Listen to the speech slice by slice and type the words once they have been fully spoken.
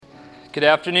Good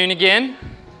afternoon again.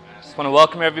 Just want to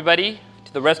welcome everybody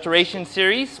to the Restoration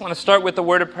series. I want to start with a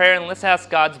word of prayer and let's ask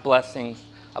God's blessings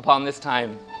upon this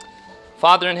time.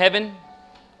 Father in heaven,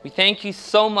 we thank you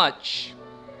so much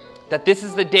that this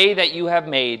is the day that you have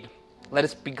made. Let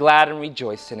us be glad and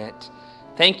rejoice in it.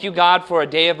 Thank you, God, for a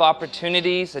day of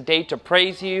opportunities, a day to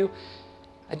praise you,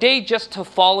 a day just to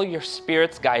follow your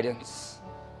Spirit's guidance.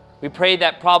 We pray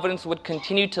that Providence would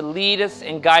continue to lead us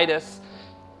and guide us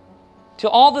to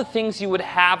all the things you would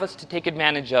have us to take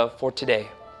advantage of for today.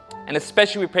 And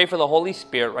especially we pray for the Holy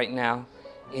Spirit right now.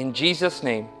 In Jesus'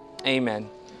 name, amen.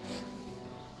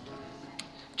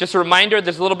 Just a reminder,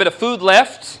 there's a little bit of food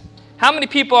left. How many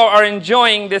people are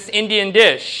enjoying this Indian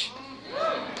dish?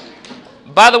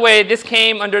 By the way, this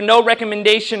came under no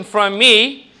recommendation from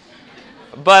me,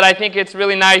 but I think it's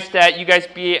really nice that you guys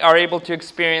are able to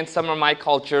experience some of my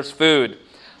culture's food.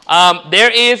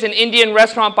 There is an Indian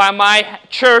restaurant by my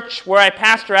church where I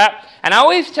pastor at, and I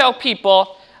always tell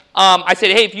people, I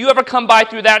said, hey, if you ever come by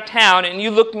through that town and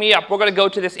you look me up, we're going to go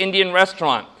to this Indian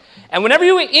restaurant. And whenever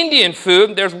you eat Indian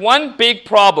food, there's one big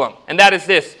problem, and that is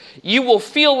this. You will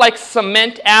feel like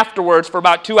cement afterwards for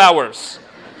about 2 hours.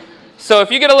 So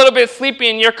if you get a little bit sleepy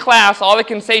in your class, all I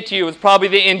can say to you is probably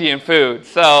the Indian food.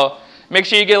 So make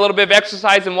sure you get a little bit of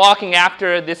exercise and walking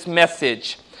after this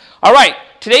message. All right.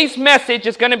 Today's message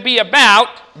is going to be about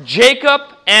Jacob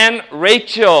and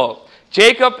Rachel.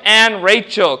 Jacob and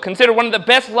Rachel, considered one of the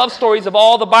best love stories of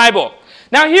all the Bible.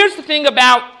 Now, here's the thing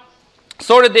about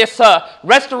sort of this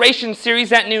restoration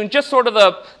series at noon, just sort of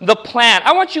the plan.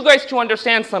 I want you guys to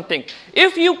understand something.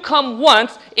 If you come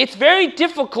once, it's very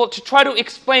difficult to try to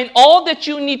explain all that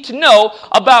you need to know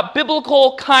about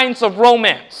biblical kinds of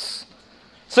romance.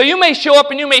 So you may show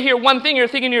up and you may hear one thing, you're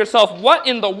thinking to yourself, what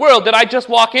in the world did I just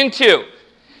walk into?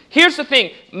 Here's the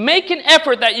thing, make an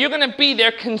effort that you're going to be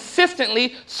there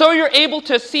consistently so you're able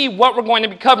to see what we're going to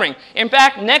be covering. In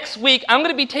fact, next week, I'm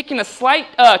going to be taking a slight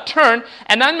turn,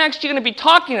 and I'm actually going to be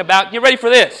talking about, get ready for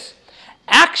this,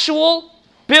 actual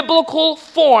biblical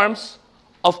forms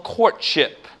of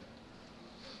courtship.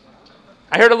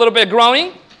 I heard a little bit of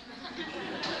groaning,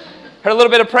 heard a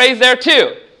little bit of praise there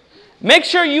too. Make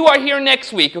sure you are here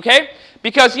next week, okay?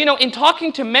 Because, in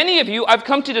talking to many of you, I've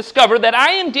come to discover that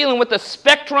I am dealing with a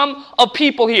spectrum of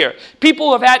people here. People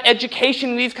who have had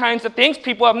education in these kinds of things.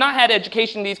 People who have not had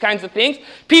education in these kinds of things.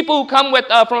 People who come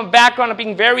from a background of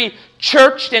being very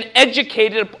churched and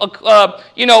educated, with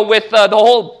the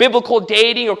whole biblical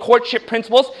dating or courtship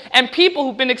principles. And people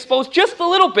who've been exposed just a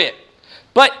little bit.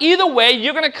 But either way,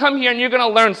 you're going to come here and you're going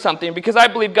to learn something because I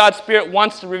believe God's Spirit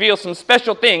wants to reveal some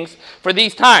special things for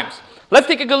these times. Let's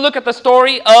take a good look at the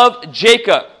story of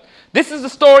Jacob. This is the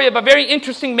story of a very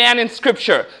interesting man in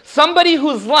Scripture. Somebody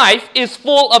whose life is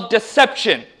full of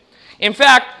deception. In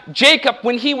fact, Jacob,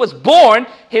 when he was born,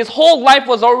 his whole life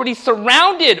was already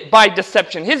surrounded by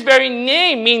deception. His very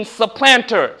name means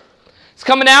supplanter. He's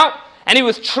coming out, and he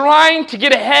was trying to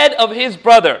get ahead of his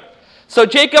brother. So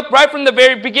Jacob, right from the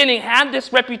very beginning, had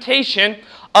this reputation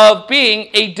of being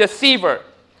a deceiver.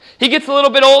 He gets a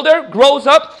little bit older, grows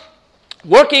up,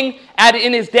 working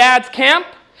in his dad's camp,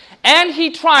 and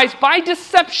he tries by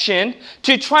deception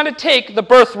to try to take the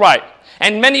birthright.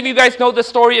 And many of you guys know the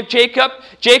story of Jacob.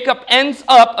 Jacob ends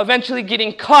up eventually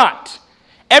getting caught.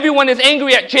 Everyone is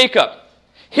angry at Jacob.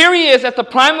 Here he is at the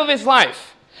prime of his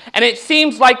life, and it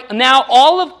seems like now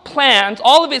all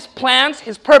of his plans,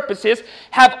 his purposes,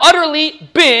 have utterly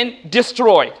been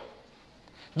destroyed.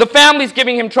 The family's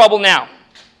giving him trouble now.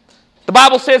 The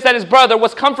Bible says that his brother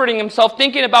was comforting himself,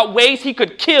 thinking about ways he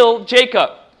could kill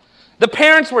Jacob. The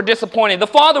parents were disappointed. The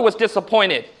father was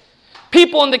disappointed.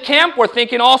 People in the camp were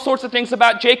thinking all sorts of things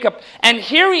about Jacob. And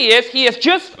here he is. He has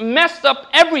just messed up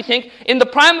everything in the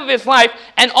prime of his life.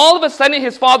 And all of a sudden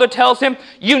his father tells him,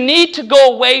 you need to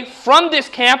go away from this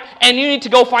camp and you need to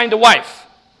go find a wife.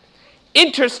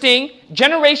 Interesting,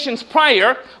 generations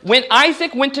prior, when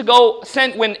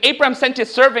when Abraham sent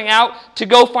his servant out to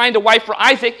go find a wife for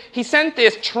Isaac, he sent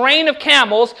this train of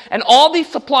camels and all these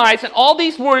supplies and all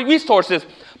these resources.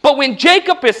 But when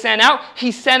Jacob is sent out,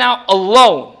 he's sent out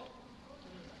alone.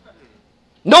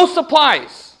 No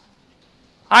supplies.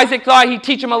 Isaac thought he'd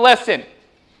teach him a lesson.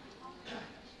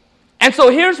 And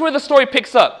so here's where the story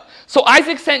picks up. So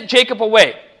Isaac sent Jacob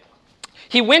away.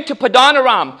 He went to Padan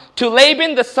Aram, to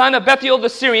Laban, the son of Bethuel the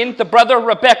Syrian, the brother of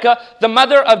Rebekah, the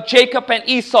mother of Jacob and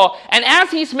Esau. And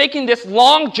as he's making this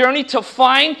long journey to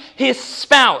find his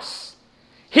spouse,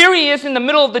 here he is in the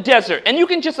middle of the desert. And you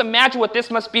can just imagine what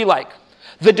this must be like.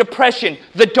 The depression,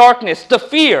 the darkness, the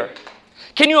fear.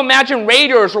 Can you imagine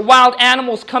raiders or wild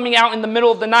animals coming out in the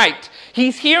middle of the night?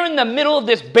 He's here in the middle of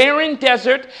this barren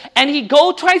desert, and he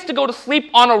tries to go to sleep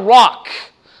on a rock.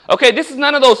 Okay, this is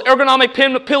none of those ergonomic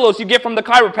pillows you get from the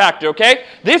chiropractor, okay?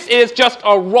 This is just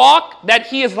a rock that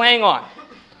he is laying on.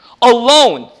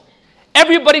 Alone.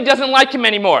 Everybody doesn't like him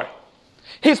anymore.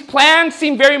 His plans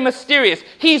seem very mysterious.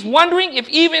 He's wondering if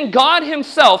even God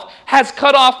himself has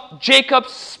cut off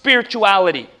Jacob's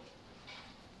spirituality.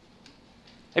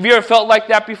 Have you ever felt like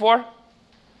that before?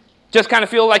 Just kind of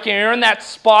feel like you're in that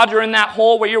spot or in that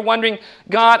hole where you're wondering,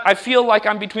 God, I feel like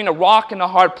I'm between a rock and a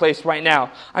hard place right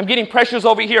now. I'm getting pressures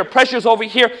over here,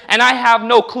 and I have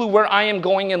no clue where I am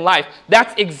going in life.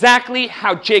 That's exactly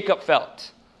how Jacob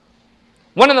felt.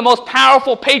 One of the most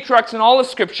powerful patriarchs in all of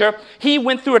Scripture, he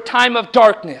went through a time of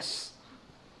darkness.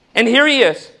 And here he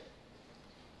is.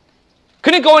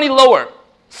 Couldn't go any lower.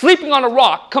 Sleeping on a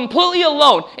rock, completely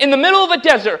alone, in the middle of a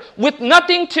desert, with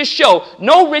nothing to show.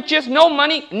 No riches, no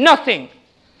money, nothing.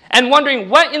 And wondering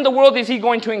what in the world is he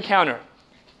going to encounter.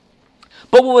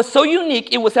 But what was so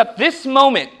unique, it was at this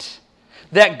moment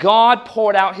that God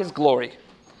poured out his glory.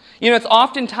 You know, it's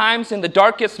oftentimes in the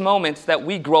darkest moments that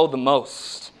we grow the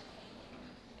most.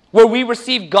 Where we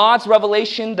receive God's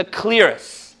revelation the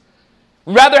clearest.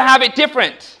 We'd rather have it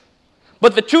different.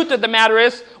 But the truth of the matter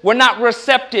is, we're not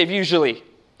receptive usually.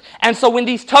 And so when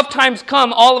these tough times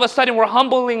come, all of a sudden we're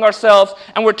humbling ourselves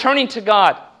and we're turning to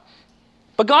God.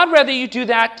 But God rather you do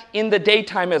that in the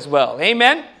daytime as well.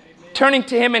 Amen? Turning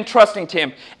to him and trusting to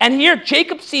him. And here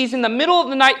Jacob sees in the middle of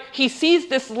the night, he sees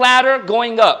this ladder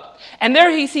going up. And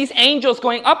there he sees angels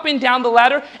going up and down the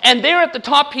ladder. And there at the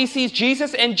top he sees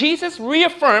Jesus. And Jesus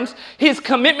reaffirms his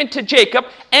commitment to Jacob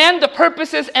and the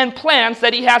purposes and plans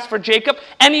that he has for Jacob.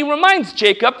 And he reminds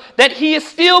Jacob that he is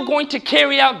still going to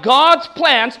carry out God's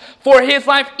plans for his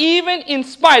life, even in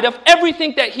spite of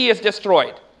everything that he has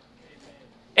destroyed.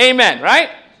 Amen, right?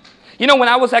 You know, when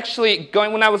I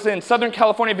was in Southern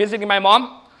California visiting my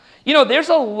mom, you know, there's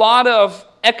a lot of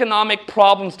economic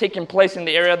problems taking place in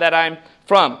the area that I'm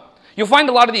from. You'll find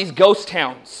a lot of these ghost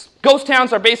towns. Ghost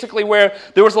towns are basically where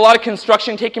there was a lot of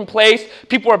construction taking place.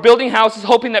 People are building houses,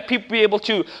 hoping that people be able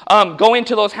to go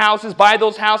into those houses, buy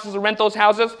those houses, or rent those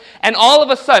houses. And all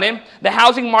of a sudden, the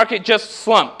housing market just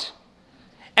slumped.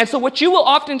 And so what you will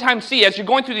oftentimes see as you're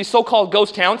going through these so-called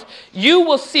ghost towns, you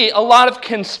will see a lot of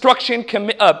construction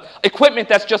equipment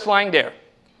that's just lying there.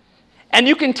 And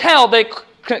you can tell the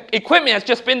equipment has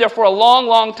just been there for a long,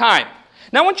 long time.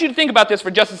 Now I want you to think about this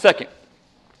for just a second.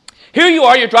 Here you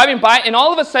are, you're driving by, and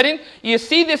all of a sudden, you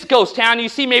see this ghost town, you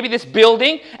see maybe this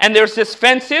building, and there's this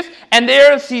fences, and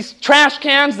there's these trash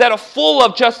cans that are full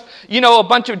of just, you know, a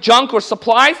bunch of junk or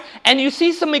supplies, and you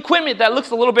see some equipment that looks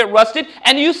a little bit rusted,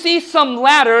 and you see some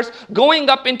ladders going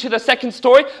up into the second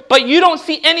story, but you don't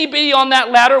see anybody on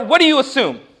that ladder. What do you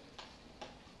assume?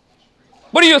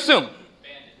 What do you assume?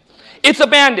 It's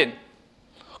abandoned.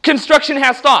 Construction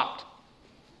has stopped.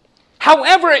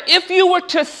 However, if you were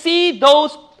to see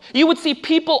those, you would see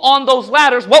people on those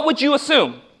ladders, what would you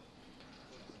assume?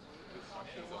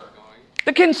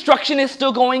 The construction is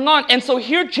still going on. And so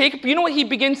here Jacob, you know what he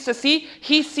begins to see?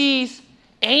 He sees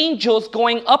angels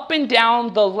going up and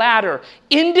down the ladder,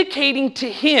 indicating to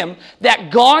him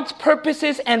that God's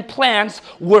purposes and plans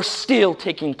were still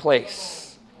taking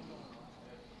place.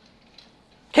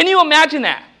 Can you imagine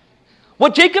that?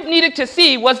 What Jacob needed to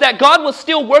see was that God was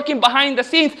still working behind the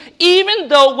scenes, even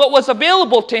though what was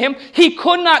available to him, he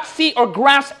could not see or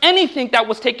grasp anything that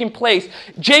was taking place.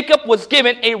 Jacob was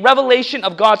given a revelation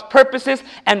of God's purposes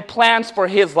and plans for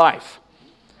his life.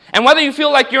 And whether you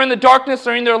feel like you're in the darkness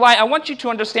or in the light, I want you to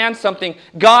understand something.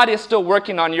 God is still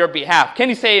working on your behalf. Can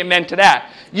you say amen to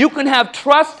that? You can have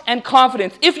trust and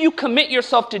confidence. If you commit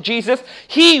yourself to Jesus,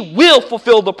 he will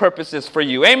fulfill the purposes for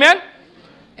you. Amen?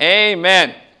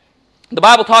 Amen. The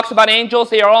Bible talks about angels.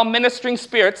 They are all ministering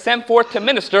spirits sent forth to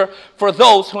minister for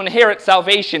those who inherit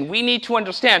salvation. We need to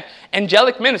understand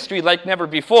angelic ministry like never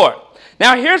before.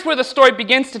 Now here's where the story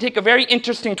begins to take a very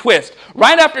interesting twist.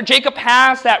 Right after Jacob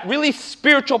has that really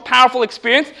spiritual, powerful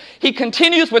experience, he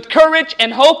continues with courage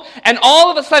and hope, and all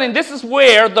of a sudden this is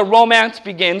where the romance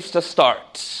begins to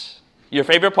start. Your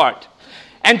favorite part.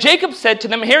 And Jacob said to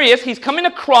them, here he is, he's coming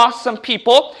across some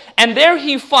people, and there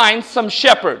he finds some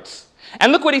shepherds.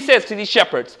 And look what he says to these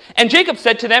shepherds. And Jacob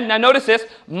said to them, now notice this,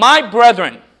 my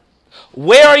brethren,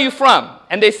 where are you from?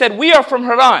 And they said, we are from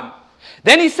Haran.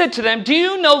 Then he said to them, do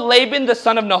you know Laban the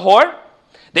son of Nahor?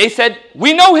 They said,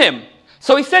 we know him.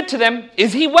 So he said to them,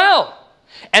 is he well?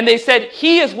 And they said,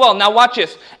 he is well. Now watch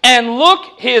this. And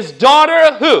look, his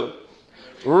daughter who?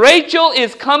 Rachel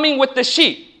is coming with the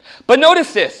sheep. But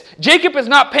notice this, Jacob is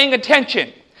not paying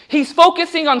attention. He's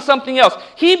focusing on something else.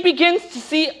 He begins to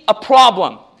see a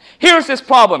problem. Here's this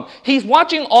problem. He's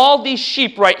watching all these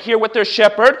sheep right here with their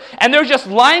shepherd, and they're just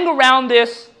lying around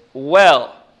this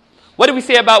well. What do we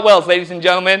say about wells, ladies and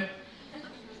gentlemen?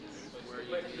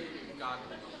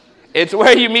 It's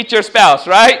where you meet your spouse,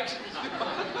 right?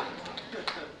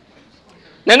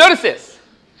 Now notice this.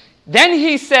 Then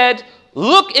he said,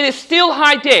 look, it is still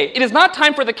high day. It is not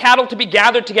time for the cattle to be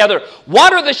gathered together.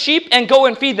 Water the sheep and go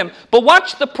and feed them. But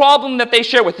watch the problem that they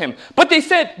share with him. But they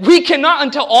said, we cannot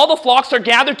until all the flocks are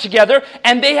gathered together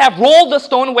and they have rolled the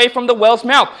stone away from the well's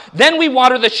mouth. Then we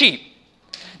water the sheep.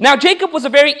 Now Jacob was a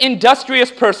very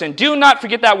industrious person. Do not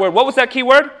forget that word. What was that key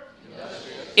word?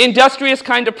 Industrious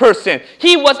kind of person.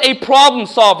 He was a problem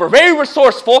solver, very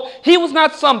resourceful. He was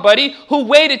not somebody who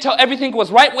waited till everything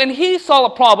was right. When he saw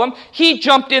a problem, he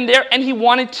jumped in there and he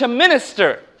wanted to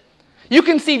minister. You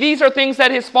can see these are things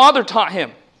that his father taught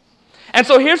him. And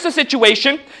so here's the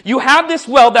situation. You have this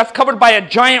well that's covered by a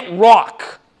giant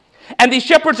rock. And these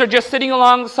shepherds are just sitting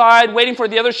alongside, waiting for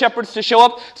the other shepherds to show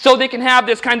up so they can have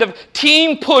this kind of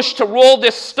team push to roll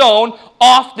this stone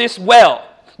off this well.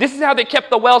 This is how they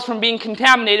kept the wells from being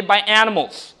contaminated by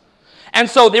animals. And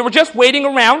so they were just waiting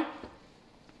around,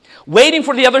 waiting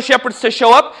for the other shepherds to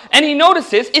show up. And he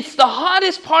notices it's the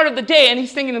hottest part of the day. And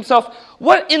he's thinking to himself,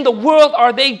 what in the world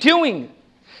are they doing?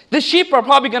 The sheep are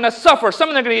probably going to suffer. Some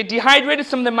of them are going to get dehydrated.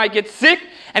 Some of them might get sick.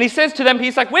 And he says to them,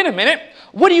 he's like, wait a minute.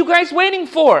 What are you guys waiting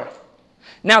for?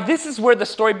 Now, this is where the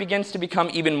story begins to become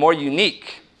even more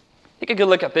unique. Take a good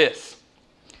look at this.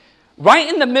 Right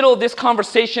in the middle of this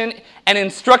conversation and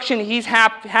instruction he's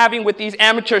having with these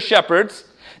amateur shepherds,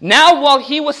 now while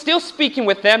he was still speaking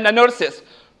with them, now notice this,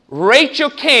 Rachel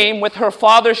came with her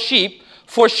father's sheep,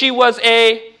 for she was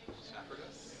a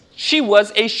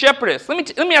shepherdess.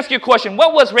 Let me ask you a question.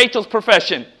 What was Rachel's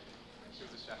profession?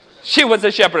 She was a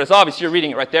shepherdess. Obviously, you're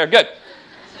reading it right there. Good.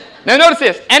 Now notice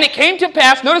this. And it came to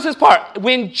pass, notice this part,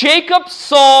 when Jacob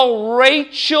saw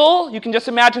Rachel, you can just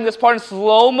imagine this part in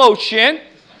slow motion,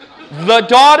 the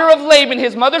daughter of Laban,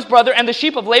 his mother's brother, and the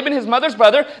sheep of Laban, his mother's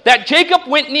brother, that Jacob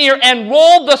went near and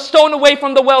rolled the stone away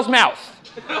from the well's mouth.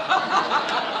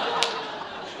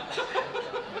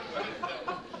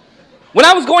 When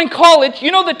I was going to college,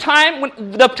 you know the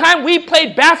time we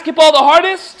played basketball the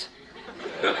hardest?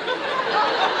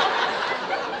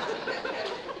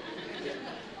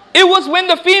 It was when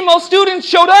the female students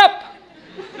showed up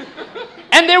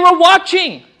and they were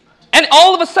watching. And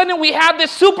all of a sudden we have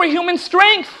this superhuman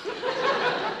strength.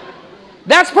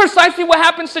 That's precisely what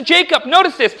happens to Jacob.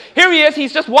 Notice this. Here he is.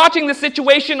 He's just watching the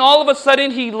situation. All of a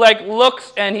sudden he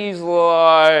looks and he's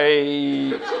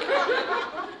like...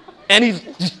 And he's...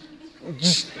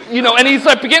 and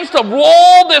he's begins to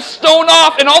roll this stone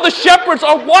off. And all the shepherds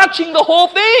are watching the whole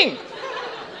thing.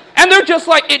 And they're just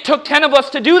like, it took 10 of us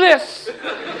to do this.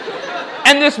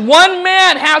 And this one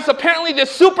man has apparently this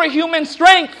superhuman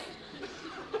strength.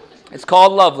 It's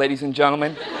called love, ladies and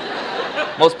gentlemen.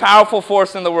 Most powerful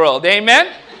force in the world.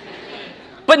 Amen?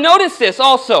 But notice this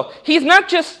also. He's not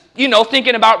just,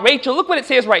 thinking about Rachel. Look what it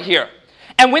says right here.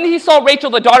 And when he saw Rachel,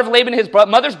 the daughter of Laban, his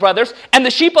mother's brothers, and the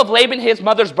sheep of Laban, his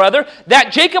mother's brother,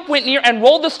 that Jacob went near and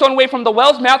rolled the stone away from the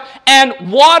well's mouth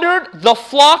and watered the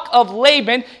flock of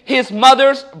Laban, his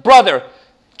mother's brother.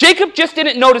 Jacob just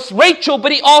didn't notice Rachel,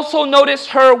 but he also noticed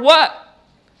her what?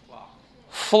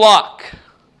 Flock.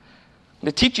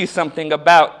 To teach you something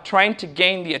about trying to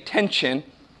gain the attention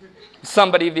of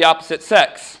somebody of the opposite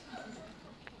sex.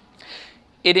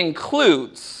 It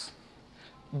includes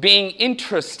being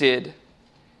interested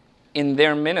in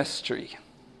their ministry.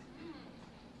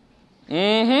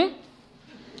 You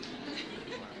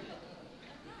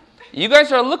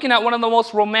guys are looking at one of the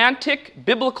most romantic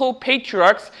biblical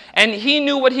patriarchs, and he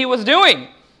knew what he was doing.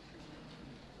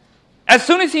 As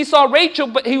soon as he saw Rachel,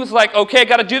 but he was like, okay, I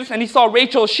got to do this. And he saw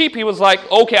Rachel's sheep. He was like,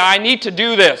 okay, I need to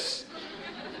do this.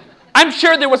 I'm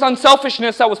sure there was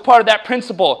unselfishness that was part of that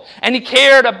principle. And he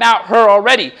cared about her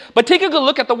already. But take a good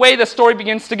look at the way the story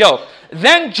begins to go.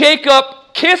 Then Jacob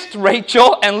kissed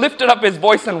Rachel and lifted up his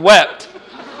voice and wept.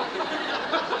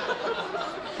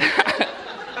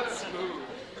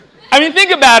 I mean,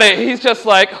 think about it. He's just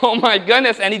like, oh my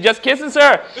goodness. And he just kisses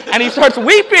her. And he starts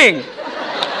weeping.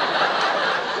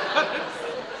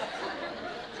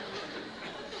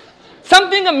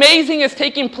 Something amazing is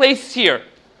taking place here.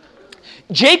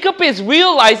 Jacob is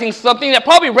realizing something that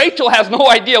probably Rachel has no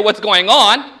idea what's going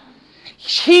on.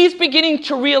 He's beginning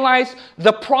to realize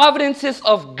the providences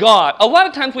of God. A lot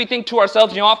of times we think to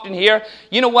ourselves, often hear,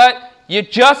 you know what? You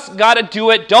just got to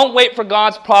do it. Don't wait for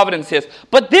God's providences.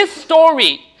 But this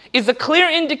story is a clear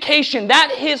indication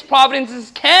that his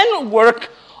providences can work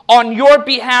on your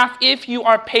behalf if you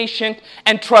are patient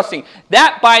and trusting.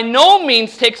 That by no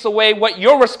means takes away what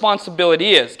your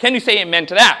responsibility is. Can you say amen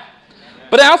to that? Amen.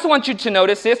 But I also want you to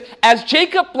notice this. As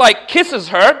Jacob kisses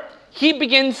her, he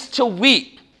begins to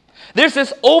weep. There's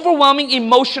this overwhelming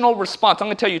emotional response. I'm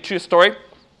going to tell you a true story.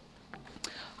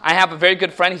 I have a very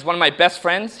good friend. He's one of my best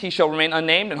friends. He shall remain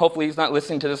unnamed, and hopefully he's not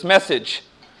listening to this message.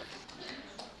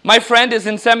 My friend is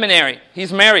in seminary.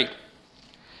 He's married.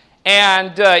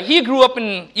 And he grew up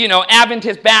in,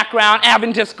 Adventist background,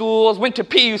 Adventist schools, went to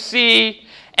PUC,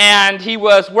 and he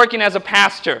was working as a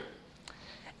pastor.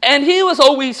 And he was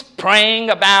always praying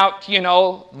about,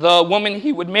 the woman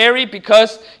he would marry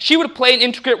because she would play an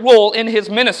intricate role in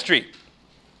his ministry.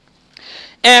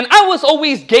 And I was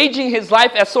always gauging his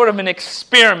life as sort of an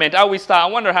experiment. I always thought, I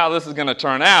wonder how this is going to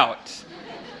turn out.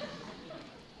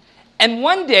 And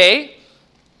one day,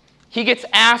 he gets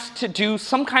asked to do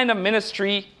some kind of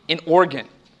ministry in Oregon,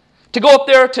 to go up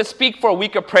there to speak for a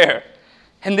week of prayer.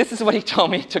 And this is what he told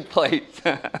me took place.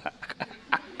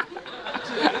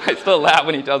 I still laugh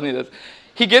when he tells me this.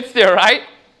 He gets there, right?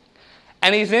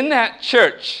 And he's in that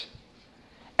church.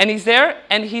 And he's there,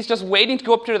 and he's just waiting to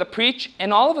go up there to preach.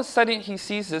 And all of a sudden, he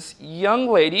sees this young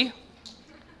lady.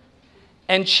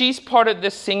 And she's part of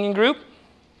this singing group.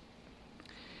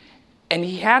 And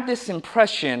he had this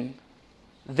impression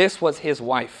this was his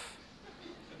wife.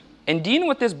 And do you know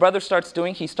what this brother starts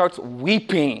doing? He starts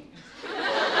weeping.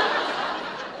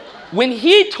 When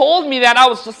he told me that, I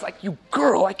was just like, you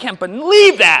girl, I can't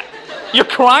believe that. You're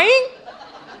crying?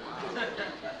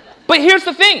 But here's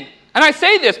the thing. And I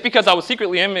say this because I was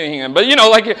secretly envying him. But,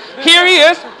 here he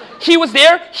is. He was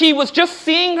there. He was just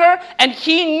seeing her. And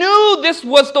he knew this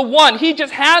was the one. He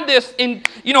just had this,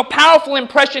 powerful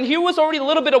impression. He was already a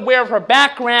little bit aware of her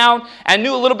background and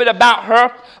knew a little bit about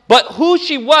her. But who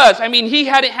she was, he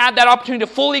hadn't had that opportunity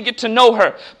to fully get to know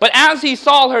her. But as he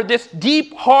saw her, this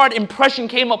deep, hard impression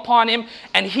came upon him.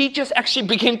 And he just actually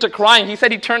began to cry. He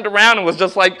said he turned around and was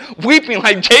just weeping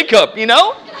like Jacob,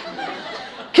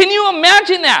 Can you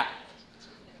imagine that?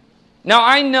 Now,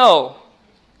 I know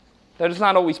that it's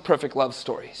not always perfect love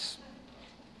stories.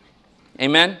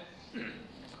 Amen?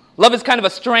 Love is kind of a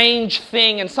strange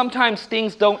thing, and sometimes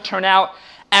things don't turn out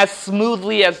as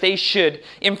smoothly as they should.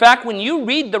 In fact, when you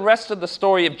read the rest of the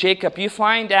story of Jacob, you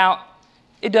find out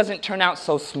it doesn't turn out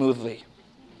so smoothly.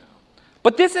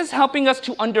 But this is helping us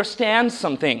to understand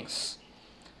some things.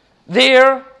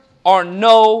 There are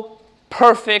no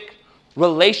perfect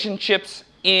relationships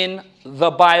in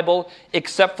the Bible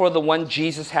except for the one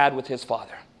Jesus had with his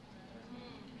Father.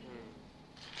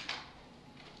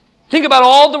 Think about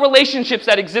all the relationships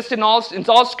that exist in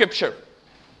all Scripture.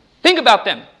 Think about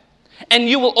them. And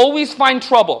you will always find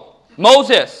trouble.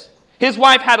 Moses, his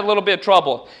wife had a little bit of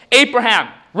trouble. Abraham,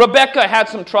 Rebekah had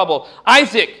some trouble.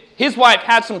 Isaac, his wife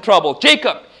had some trouble.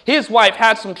 Jacob, his wife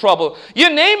had some trouble. You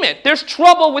name it. There's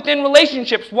trouble within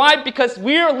relationships. Why? Because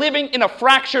we're living in a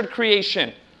fractured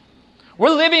creation. We're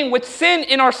living with sin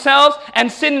in ourselves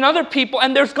and sin in other people,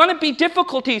 and there's going to be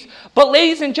difficulties. But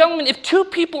ladies and gentlemen, if two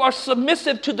people are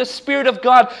submissive to the Spirit of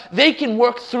God, they can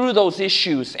work through those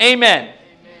issues. Amen. Amen.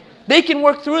 They can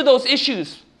work through those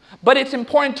issues. But it's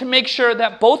important to make sure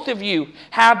that both of you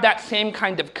have that same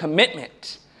kind of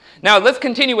commitment. Now, let's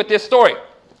continue with this story.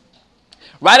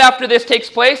 Right after this takes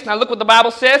place, now look what the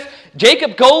Bible says.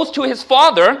 Jacob goes to his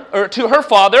father, or to her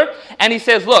father, and he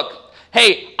says, look,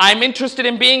 hey, I'm interested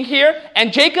in being here.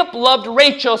 And Jacob loved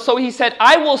Rachel, so he said,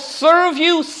 I will serve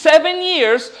you 7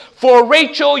 years for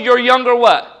Rachel, your younger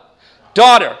what?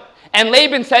 Daughter. And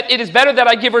Laban said, it is better that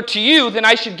I give her to you than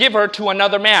I should give her to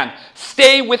another man.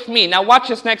 Stay with me. Now watch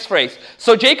this next phrase.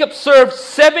 So Jacob served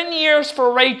 7 years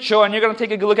for Rachel, and you're going to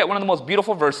take a look at one of the most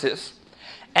beautiful verses.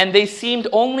 And they seemed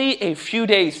only a few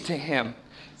days to him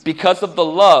because of the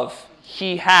love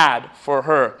he had for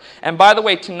her. And by the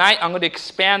way, tonight I'm going to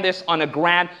expand this on a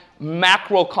grand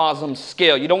macrocosm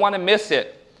scale. You don't want to miss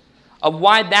it, of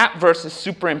why that verse is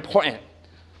super important.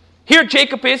 Here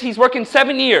Jacob is, he's working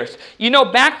 7 years.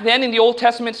 Back then in the Old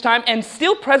Testament's time, and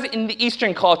still present in the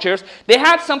Eastern cultures, they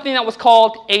had something that was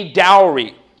called a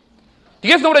dowry. Do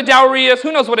you guys know what a dowry is?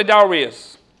 Who knows what a dowry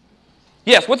is?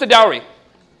 Yes, what's a dowry?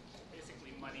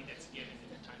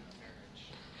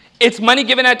 It's money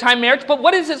given at time of marriage, but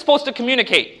what is it supposed to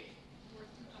communicate?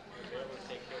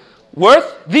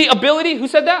 Worth? The ability, who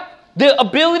said that? The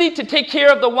ability to take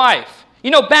care of the wife.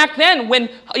 Back then when,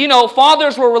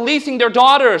 fathers were releasing their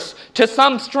daughters to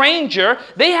some stranger,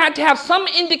 they had to have some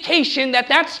indication that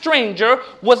that stranger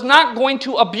was not going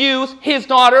to abuse his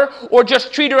daughter or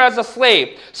just treat her as a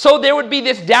slave. So there would be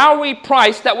this dowry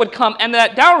price that would come, and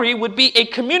that dowry would be a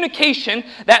communication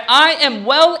that I am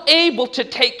well able to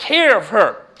take care of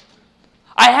her.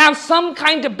 I have some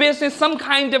kind of business, some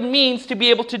kind of means to be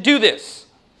able to do this.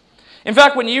 In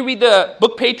fact, when you read the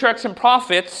book Patriarchs and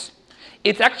Prophets,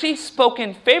 it's actually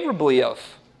spoken favorably of.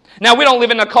 Now, we don't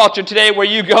live in a culture today where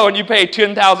you go and you pay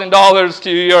 $10,000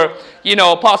 to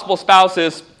your, possible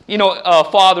spouse's,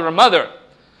 father or mother.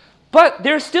 But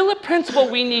there's still a principle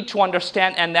we need to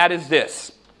understand, and that is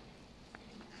this.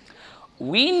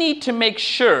 We need to make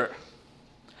sure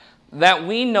that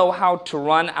we know how to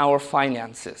run our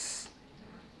finances.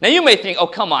 Now, you may think, oh,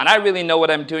 come on, I really know what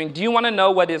I'm doing. Do you want to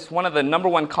know what is one of the number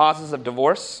one causes of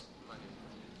divorce?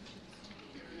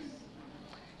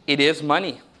 It is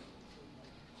money.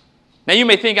 Now, you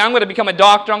may think, I'm going to become a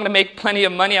doctor, I'm going to make plenty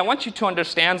of money. I want you to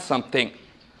understand something.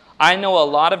 I know a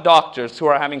lot of doctors who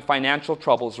are having financial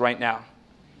troubles right now.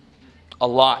 A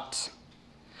lot.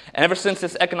 And ever since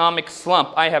this economic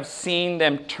slump, I have seen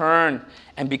them turn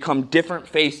and become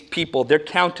different-faced people. Their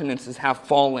countenances have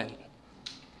fallen.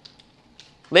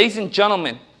 Ladies and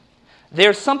gentlemen,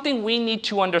 there's something we need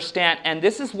to understand, and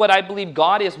this is what I believe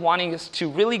God is wanting us to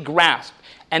really grasp,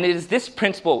 and it is this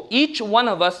principle. Each one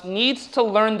of us needs to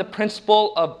learn the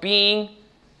principle of being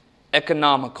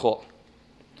economical.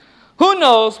 Who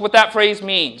knows what that phrase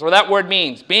means, or that word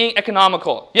means, being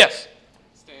economical? Yes?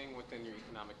 Staying within your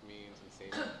economic means and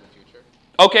saving for the future.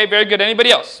 Okay, very good.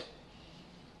 Anybody else?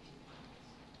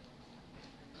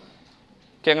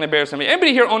 Okay, I'm going to embarrass somebody.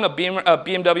 Anybody here own a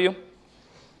BMW?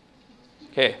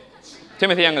 Okay.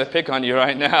 Timothy, I'm going to pick on you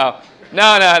right now. No,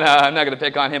 I'm not going to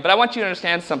pick on him. But I want you to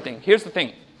understand something. Here's the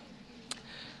thing.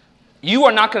 You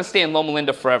are not going to stay in Loma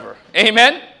Linda forever.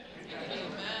 Amen?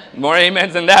 More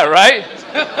amens than that, right?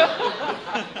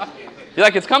 You're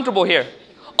like, it's comfortable here.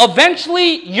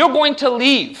 Eventually, you're going to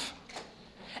leave.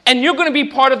 And you're going to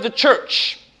be part of the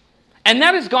church. And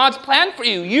that is God's plan for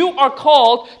you. You are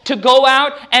called to go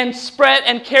out and spread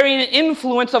and carry an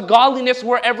influence of godliness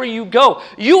wherever you go.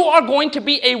 You are going to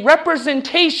be a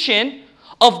representation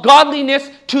of godliness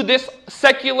to this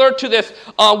secular, to this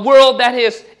world that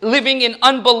is living in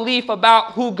unbelief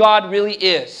about who God really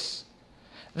is.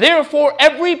 Therefore,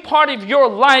 every part of your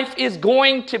life is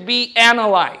going to be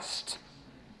analyzed.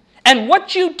 And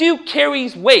what you do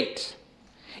carries weight.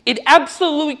 It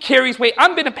absolutely carries weight.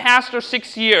 I've been a pastor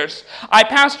 6 years. I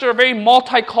pastor a very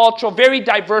multicultural, very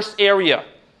diverse area.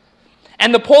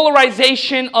 And the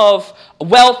polarization of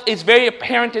wealth is very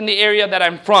apparent in the area that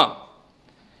I'm from.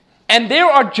 And there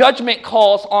are judgment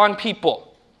calls on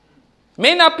people.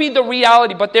 May not be the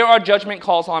reality, but there are judgment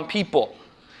calls on people.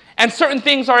 And certain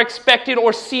things are expected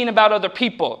or seen about other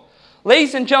people.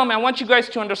 Ladies and gentlemen, I want you guys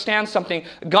to understand something.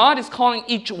 God is calling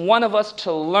each one of us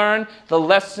to learn the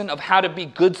lesson of how to be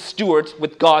good stewards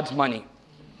with God's money.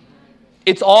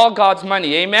 It's all God's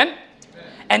money, amen? Amen.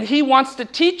 And He wants to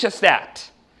teach us that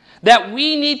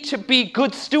we need to be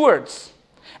good stewards.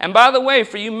 And by the way,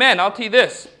 for you men, I'll tell you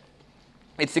this.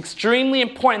 It's extremely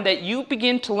important that you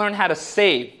begin to learn how to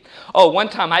save. Oh, one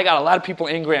time I got a lot of people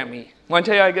angry at me. Want to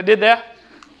tell you how I did that?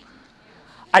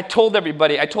 I told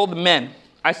the men,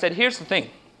 I said, here's the thing.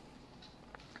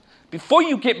 Before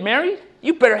you get married,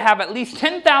 you better have at least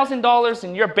 $10,000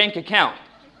 in your bank account.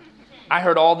 I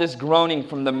heard all this groaning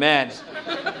from the men.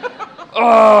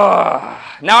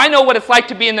 Now I know what it's like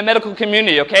to be in the medical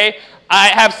community, okay? I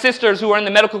have sisters who are in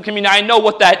the medical community. I know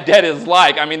what that debt is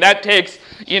like. I mean, that takes,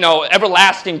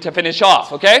 everlasting to finish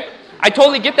off, okay? I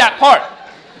totally get that part.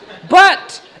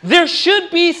 But there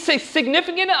should be a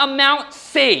significant amount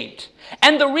saved.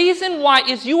 And the reason why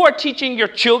is you are teaching your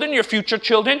children, your future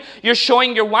children, you're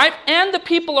showing your wife and the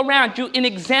people around you an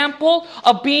example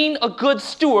of being a good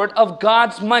steward of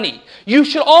God's money. You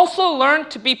should also learn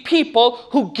to be people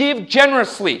who give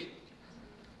generously.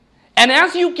 And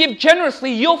as you give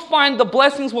generously, you'll find the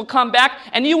blessings will come back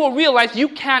and you will realize you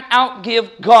can't outgive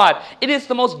God. It is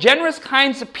the most generous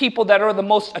kinds of people that are the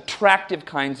most attractive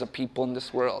kinds of people in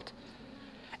this world.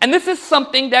 And this is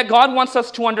something that God wants us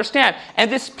to understand.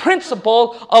 And this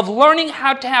principle of learning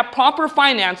how to have proper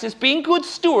finances, being good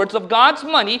stewards of God's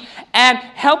money, and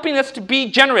helping us to be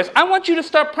generous. I want you to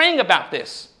start praying about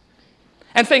this.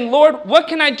 And saying, Lord, what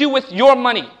can I do with your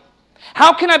money?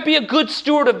 How can I be a good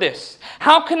steward of this?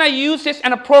 How can I use this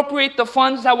and appropriate the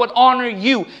funds that would honor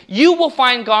you? You will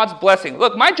find God's blessing.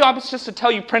 Look, my job is just to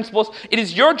tell you principles. It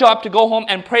is your job to go home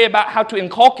and pray about how to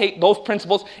inculcate those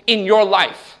principles in your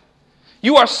life.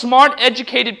 You are smart,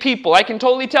 educated people. I can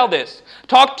totally tell this.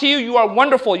 Talk to you. You are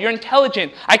wonderful. You're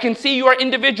intelligent. I can see you are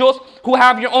individuals who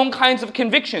have your own kinds of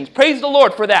convictions. Praise the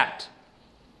Lord for that.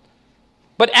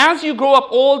 But as you grow up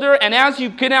older and as you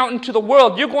get out into the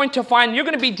world, you're going to find you're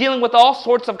going to be dealing with all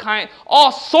sorts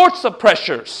of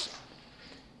pressures.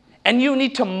 And you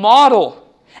need to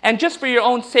model And just for your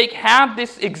own sake, have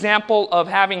this example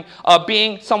of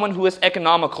being someone who is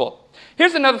economical.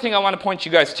 Here's another thing I want to point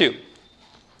you guys to.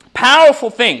 Powerful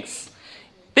things.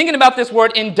 Thinking about this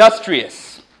word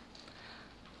industrious.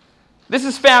 This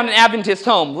is found in Adventist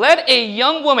home. Let a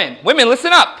young woman, women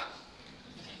listen up.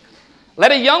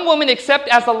 Let a young woman accept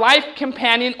as a life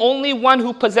companion only one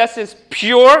who possesses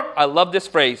pure, I love this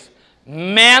phrase,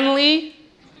 manly,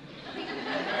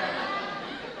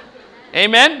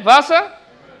 amen, Vasa?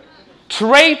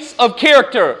 Traits of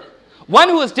character. One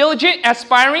who is diligent,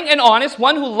 aspiring, and honest.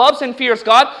 One who loves and fears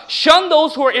God. Shun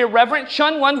those who are irreverent.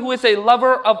 Shun one who is a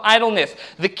lover of idleness.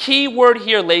 The key word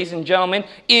here, ladies and gentlemen,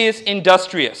 is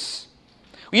industrious.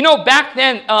 You know, back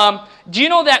then, do you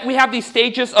know that we have these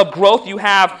stages of growth? You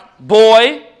have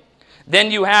boy,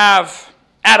 then you have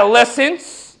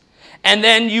adolescence, and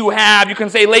then you can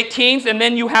say late teens, and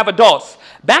then you have adults.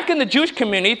 Back in the Jewish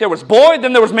community, there was boy,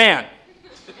 then there was man.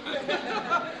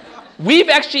 We've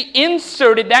actually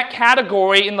inserted that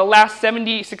category in the last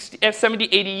 70,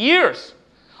 80 years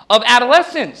of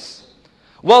adolescence.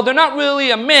 Well, they're not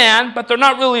really a man, but they're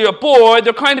not really a boy.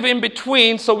 They're kind of in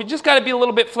between, so we just got to be a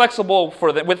little bit flexible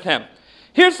with them.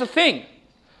 Here's the thing.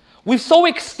 We've so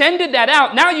extended that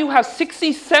out. Now you have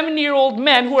 60, 70-year-old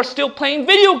men who are still playing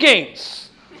video games.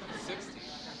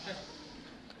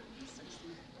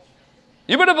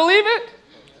 You better believe it.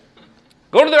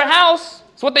 Go to their house.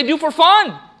 It's what they do for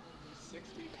fun.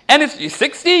 And it's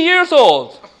 60 years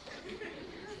old.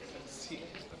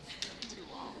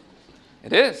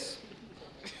 It is.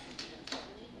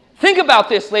 Think about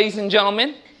this, ladies and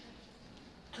gentlemen.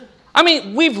 I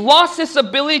mean, we've lost this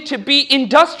ability to be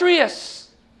industrious.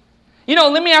 You know,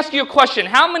 let me ask you a question.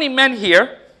 How many men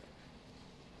here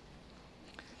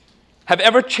have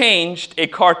ever changed a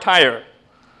car tire?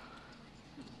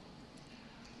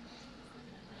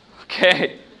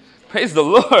 Okay. Praise the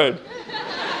Lord.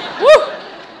 Woo!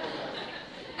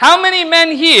 How many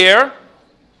men here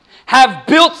have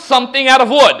built something out of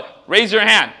wood? Raise your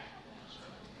hand.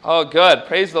 Oh, good.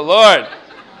 Praise the Lord.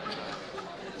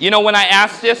 You know, when I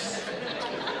asked this,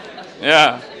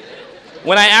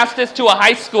 when I asked this to a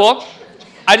high school,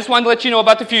 I just wanted to let you know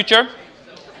about the future.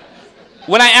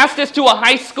 When I asked this to a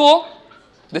high school,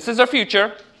 this is our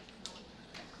future,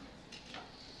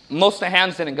 most of the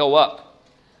hands didn't go up.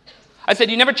 I said,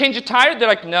 you never change a tire? They're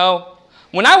like, no.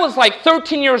 When I was like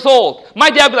 13 years old, my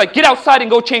dad would be like, get outside and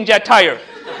go change that tire.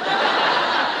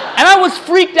 And I was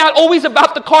freaked out always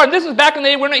about the car. And this is back in the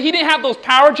day when he didn't have those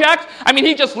power jacks. I mean,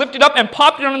 he just lifted up and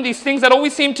popped it on these things that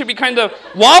always seemed to be kind of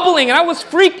wobbling. And I was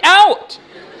freaked out.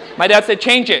 My dad said,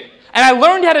 change it. And I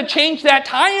learned how to change that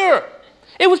tire.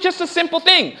 It was just a simple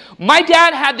thing. My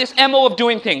dad had this MO of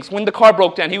doing things. When the car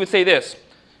broke down, he would say this.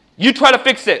 You try to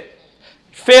fix it.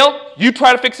 Fail, you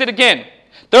try to fix it again.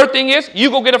 Third thing is, you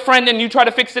go get a friend and you try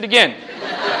to fix it again.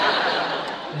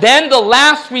 Then the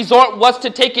last resort was to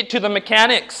take it to the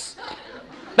mechanics.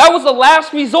 That was the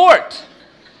last resort.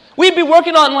 We'd be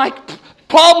working on like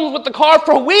problems with the car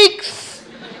for weeks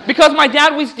because my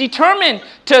dad was determined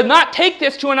to not take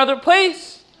this to another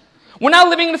place. We're now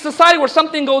living in a society where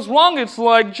something goes wrong. It's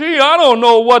like, gee, I don't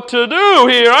know what to do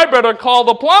here. I better call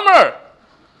the plumber.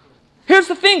 Here's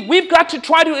the thing. We've got to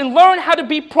try to learn how to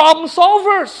be problem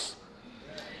solvers.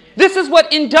 This is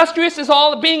what industrious is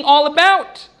being all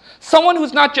about. Someone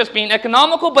who's not just being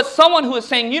economical, but someone who is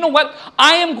saying, you know what,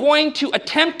 I am going to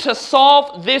attempt to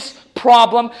solve this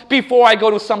problem before I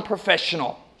go to some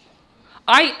professional.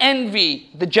 I envy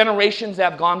the generations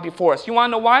that have gone before us. You want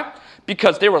to know why?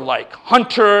 Because they were like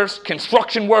hunters,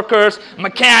 construction workers,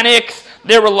 mechanics.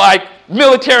 They were like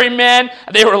military men.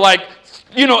 They were like,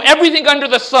 you know, everything under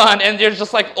the sun. And they're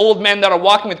just like old men that are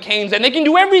walking with canes and they can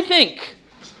do everything.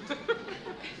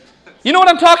 You know what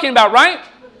I'm talking about, right?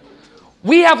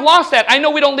 We have lost that. I know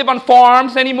we don't live on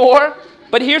farms anymore,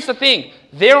 but here's the thing.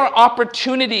 There are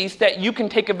opportunities that you can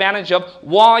take advantage of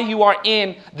while you are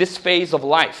in this phase of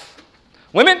life.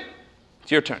 Women,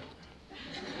 it's your turn.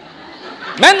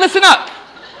 Men, listen up.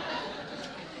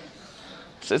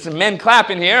 There's some men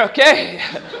clapping here, okay.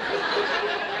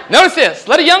 Notice this.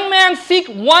 Let a young man seek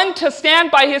one to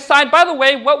stand by his side. By the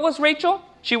way, what was Rachel?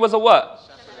 She was a what?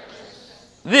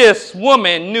 This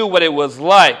woman knew what it was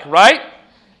like, right?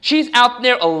 She's out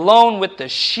there alone with the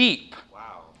sheep,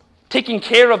 taking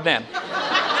care of them.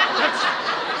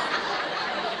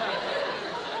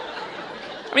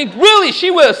 I mean, really, she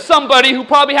was somebody who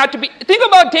probably had to be... Think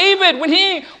about David when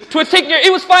he was taking care... He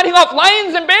was fighting off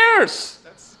lions and bears.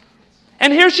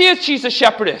 And here she is, she's a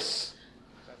shepherdess.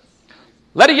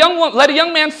 Let a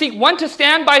young man seek one to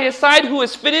stand by his side who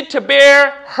is fitted to bear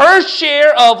her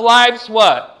share of life's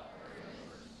what?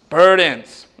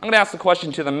 Burdens. I'm going to ask the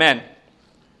question to the men.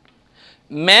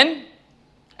 Men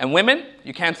and women,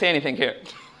 you can't say anything here.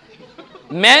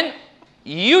 Men,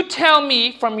 you tell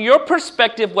me from your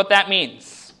perspective what that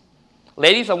means.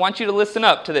 Ladies, I want you to listen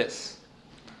up to this.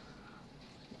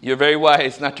 You're very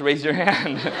wise not to raise your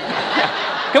hand.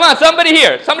 Come on, somebody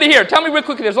here. Tell me real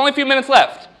quickly. There's only a few minutes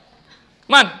left.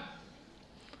 Come on.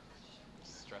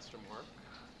 Stress from work.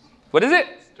 What is it?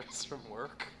 Stress from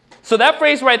work. So that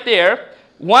phrase right there,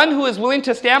 one who is willing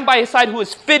to stand by his side, who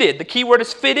is fitted. The key word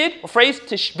is fitted, a phrase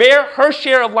to bear her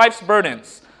share of life's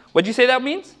burdens. What did you say that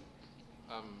means?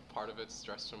 Part of it's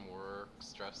stress from work,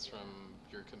 stress from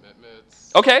your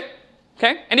commitments. Okay.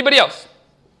 Anybody else?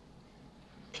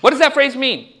 What does that phrase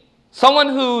mean? Someone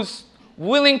who's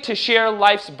willing to share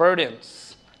life's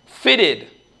burdens. Fitted.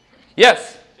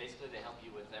 Yes? Basically, they help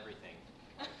you with everything.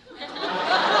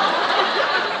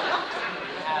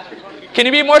 Can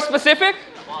you be more specific?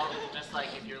 Well, just like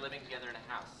if you're living together in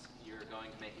a house, you're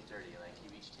going to make it dirty. Like,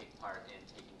 you each take part in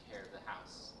taking care of the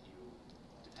house. You,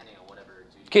 depending on whatever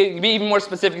duty. Can you be even more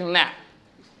specific than that?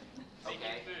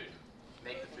 Okay.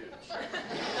 Make the food. Sure.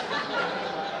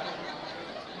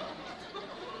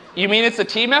 You mean it's a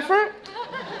team effort?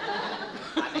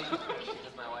 I make the food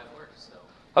because my wife works, so.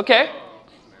 Okay.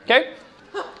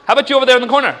 How about you over there in the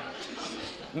corner?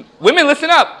 Women, listen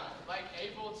up. Like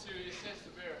able to, it says to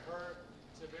bear her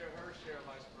share of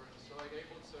life's burdens. So like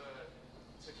able to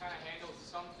kind of handle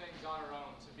some things on her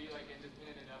own, to be like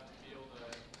independent enough to be able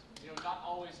to, not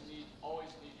always need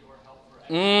your help for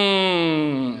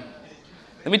everything.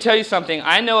 Let me tell you something.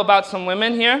 I know about some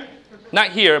women here.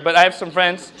 Not here, but I have some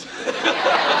friends.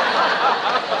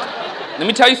 Let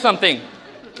me tell you something.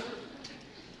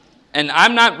 And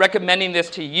I'm not recommending this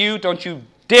to you. Don't you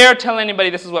dare tell anybody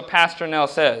this is what Pastor Anil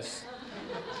says.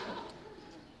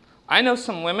 I know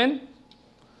some women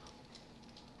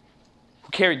who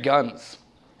carry guns.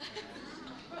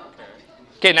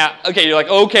 Okay, you're like,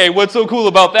 okay, what's so cool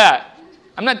about that?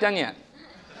 I'm not done yet.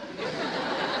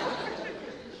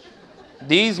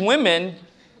 These women,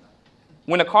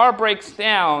 when a car breaks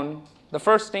down, the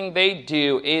first thing they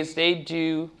do is they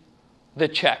do the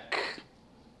check.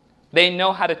 They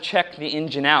know how to check the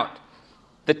engine out.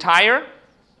 The tire,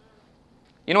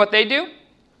 you know what they do?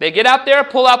 They get out there,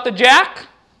 pull out the jack,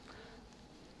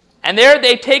 and there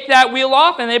they take that wheel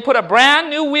off and they put a brand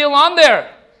new wheel on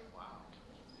there.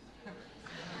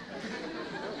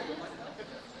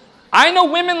 I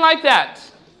know women like that.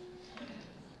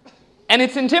 And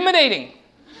it's intimidating.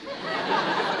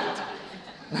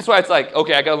 That's why it's like,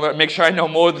 okay, I got to make sure I know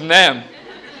more than them.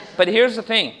 But here's the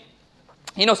thing.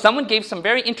 Someone gave some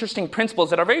very interesting principles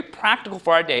that are very practical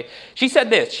for our day. She said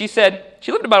this. She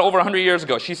lived about over 100 years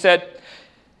ago. She said,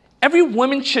 every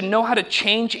woman should know how to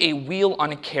change a wheel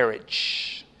on a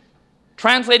carriage.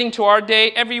 Translating to our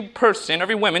day, every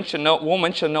woman should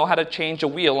know how to change a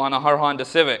wheel on her Honda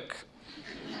Civic.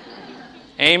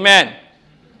 Amen.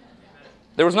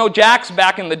 There was no jacks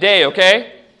back in the day,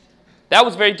 okay? That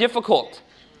was very difficult.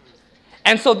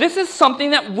 And so this is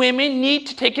something that women need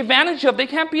to take advantage of. They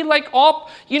can't be like all,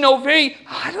 very,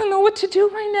 I don't know what to do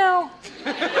right now.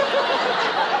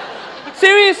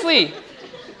 Seriously.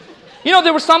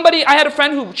 There was somebody, I had a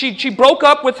friend who, she broke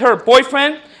up with her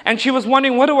boyfriend, and she was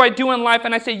wondering, what do I do in life?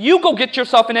 And I said, you go get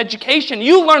yourself an education.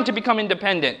 You learn to become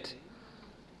independent.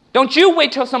 Don't you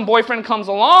wait till some boyfriend comes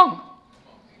along.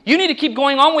 You need to keep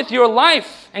going on with your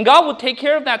life, and God will take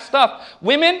care of that stuff.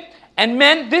 Women and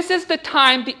men, this is the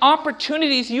time, the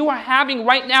opportunities you are having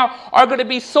right now are going to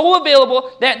be so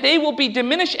available that they will be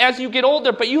diminished as you get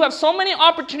older. But you have so many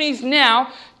opportunities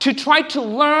now to try to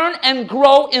learn and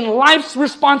grow in life's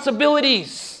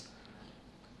responsibilities.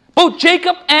 Both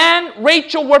Jacob and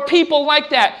Rachel were people like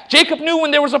that. Jacob knew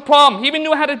when there was a problem. He even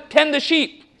knew how to tend the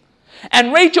sheep.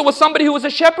 And Rachel was somebody who was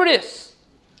a shepherdess.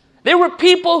 They were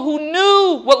people who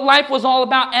knew what life was all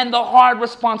about and the hard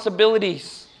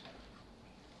responsibilities.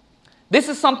 This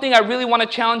is something I really want to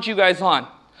challenge you guys on.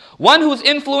 One whose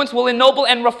influence will ennoble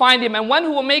and refine him, and one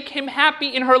who will make him happy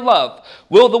in her love.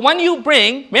 Will the one you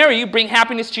marry you, bring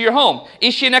happiness to your home?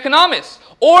 Is she an economist?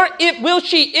 Or will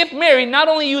she, if married, not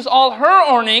only use all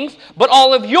her earnings, but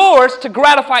all of yours to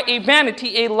gratify a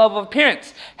vanity, a love of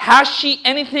appearance? Has she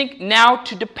anything now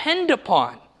to depend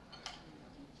upon?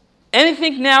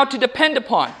 Anything now to depend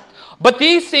upon. But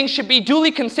these things should be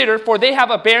duly considered, for they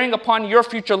have a bearing upon your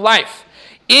future life.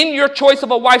 In your choice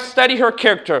of a wife, study her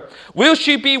character. Will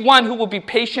she be one who will be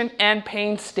patient and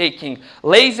painstaking?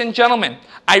 Ladies and gentlemen,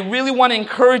 I really want to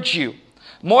encourage you.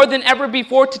 more than ever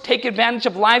before to take advantage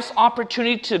of life's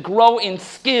opportunity to grow in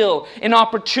skill, in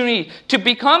opportunity, to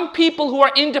become people who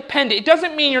are independent. It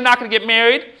doesn't mean you're not going to get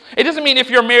married. It doesn't mean if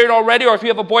you're married already or if you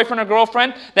have a boyfriend or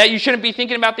girlfriend that you shouldn't be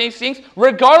thinking about these things.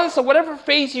 Regardless of whatever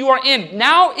phase you are in,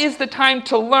 now is the time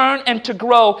to learn and to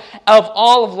grow of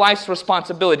all of life's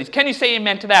responsibilities. Can you say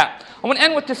amen to that? I want to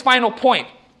end with this final point.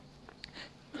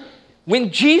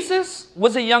 When Jesus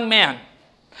was a young man,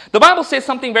 the Bible says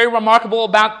something very remarkable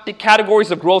about the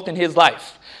categories of growth in his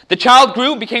life. The child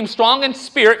grew, became strong in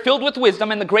spirit, filled with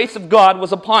wisdom, and the grace of God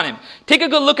was upon him. Take a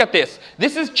good look at this.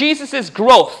 This is Jesus'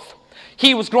 growth.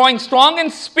 He was growing strong in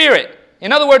spirit.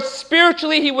 In other words,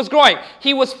 spiritually he was growing.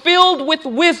 He was filled with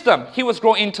wisdom. He was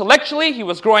growing intellectually. He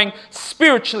was growing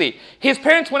spiritually. His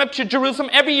parents went up to Jerusalem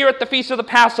every year at the Feast of the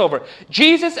Passover.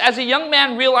 Jesus, as a young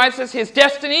man, realizes his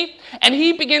destiny, and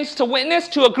he begins to witness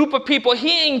to a group of people.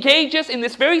 He engages in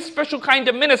this very special kind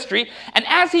of ministry, and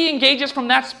as he engages from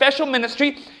that special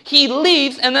ministry, he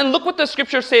leaves, and then look what the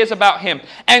scripture says about him.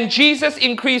 And Jesus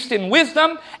increased in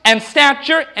wisdom and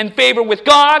stature and favor with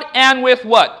God and with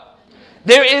what?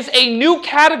 There is a new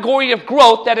category of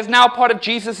growth that is now part of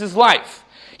Jesus' life.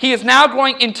 He is now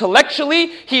growing intellectually,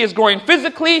 he is growing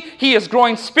physically, he is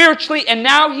growing spiritually, and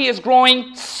now he is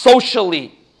growing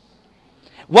socially.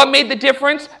 What made the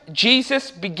difference? Jesus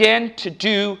began to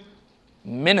do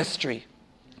ministry.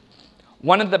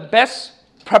 One of the best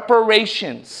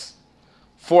preparations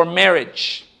for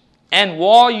marriage, and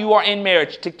while you are in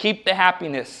marriage, to keep the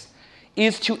happiness,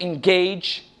 is to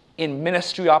engage in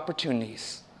ministry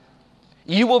opportunities.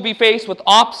 You will be faced with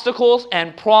obstacles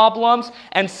and problems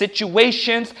and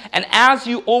situations, and as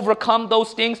you overcome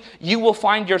those things, you will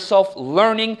find yourself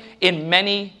learning in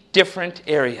many different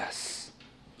areas.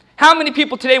 How many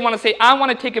people today want to say, I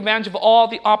want to take advantage of all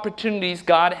the opportunities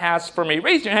God has for me?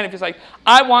 Raise your hand if you're like,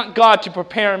 I want God to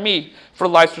prepare me for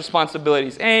life's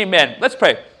responsibilities. Amen. Let's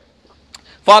pray.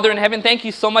 Father in heaven, thank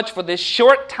you so much for this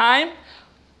short time,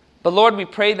 but Lord, we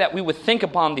pray that we would think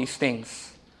upon these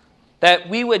things. That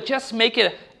we would just make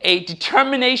it a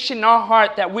determination in our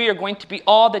heart that we are going to be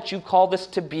all that you called us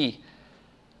to be.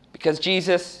 Because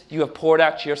Jesus, you have poured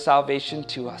out your salvation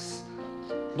to us.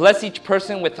 Bless each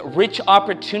person with rich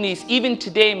opportunities. Even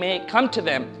today, may it come to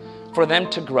them for them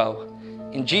to grow.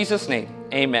 In Jesus' name,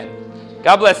 amen.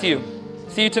 God bless you.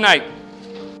 See you tonight.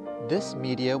 This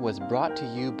media was brought to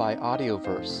you by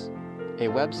Audioverse, a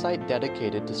website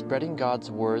dedicated to spreading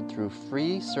God's Word through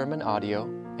free sermon audio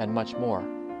and much more.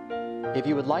 If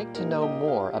you would like to know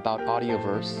more about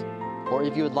Audioverse, or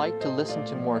if you would like to listen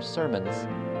to more sermons,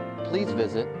 please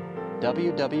visit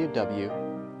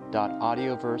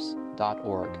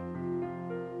www.audioverse.org.